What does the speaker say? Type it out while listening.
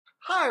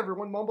Hi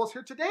everyone, Mumbles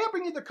here. Today I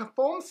bring you the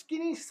Caform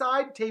Skinny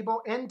Side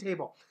Table End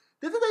Table.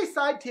 This is a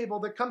side table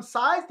that comes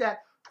sized at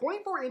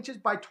 24 inches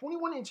by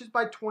 21 inches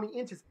by 20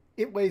 inches.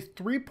 It weighs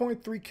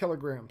 3.3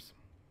 kilograms.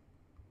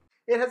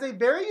 It has a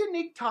very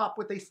unique top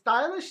with a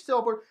stylish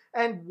silver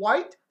and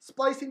white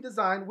splicing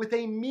design with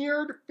a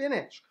mirrored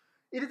finish.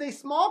 It is a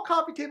small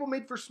coffee table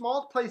made for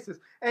small places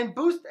and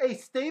boasts a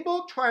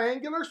stable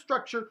triangular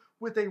structure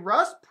with a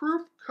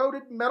rust-proof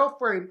coated metal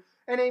frame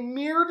and a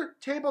mirrored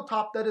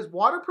tabletop that is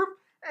waterproof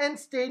and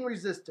stain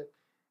resistant.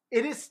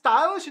 It is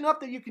stylish enough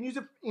that you can use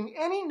it in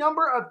any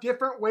number of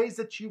different ways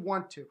that you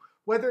want to,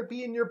 whether it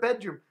be in your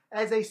bedroom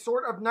as a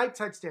sort of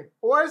nightside stand,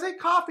 or as a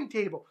coffee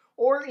table,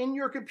 or in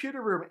your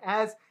computer room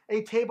as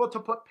a table to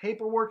put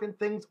paperwork and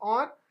things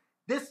on.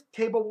 This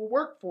table will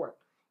work for it.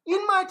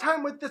 In my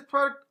time with this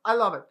product, I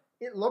love it.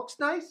 It looks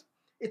nice.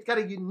 It's got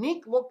a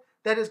unique look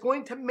that is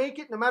going to make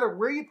it, no matter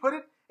where you put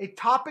it, a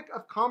topic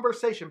of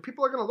conversation.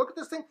 People are going to look at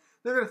this thing,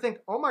 they're going to think,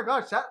 oh my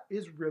gosh, that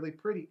is really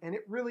pretty. And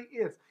it really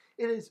is.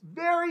 It is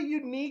very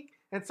unique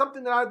and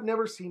something that I've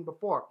never seen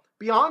before.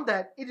 Beyond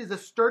that, it is a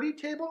sturdy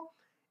table.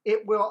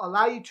 It will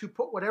allow you to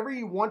put whatever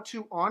you want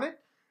to on it.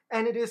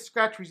 And it is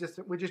scratch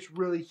resistant, which is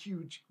really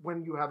huge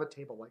when you have a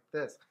table like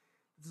this.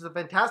 This is a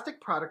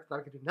fantastic product that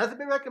I can do nothing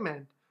but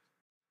recommend.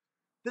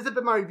 This has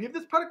been my review of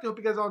this product. I hope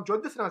you guys all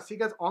enjoyed this, and I'll see you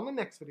guys on the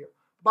next video.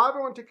 Bye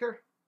everyone, take care.